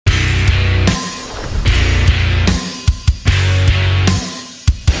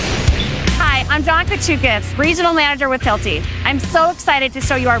Dawn Kachukas, Regional Manager with Hilti. I'm so excited to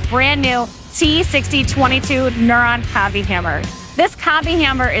show you our brand new TE6022 Nuron Combihammer. This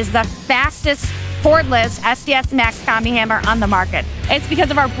Combihammer is the fastest cordless SDS Max Combihammer on the market. It's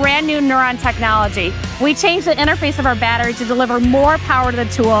because of our brand new Nuron technology. We changed the interface of our battery to deliver more power to the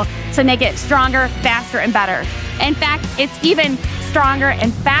tool to make it stronger, faster, and better. In fact, it's even stronger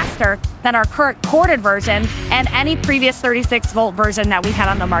and faster than our current corded version and any previous 36-volt version that we had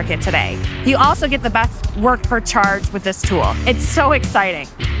on the market today. You also get the best work per charge with this tool. It's so exciting.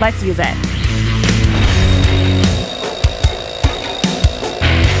 Let's use it.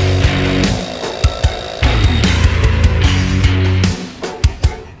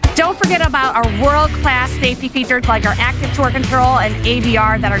 Don't forget about our world-class safety features like our active torque control and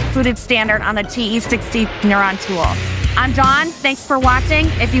AVR that are included standard on the TE60 Nuron tool. I'm Dawn. Thanks for watching.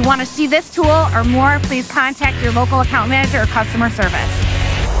 If you want to see this tool or more, please contact your local account manager or customer service.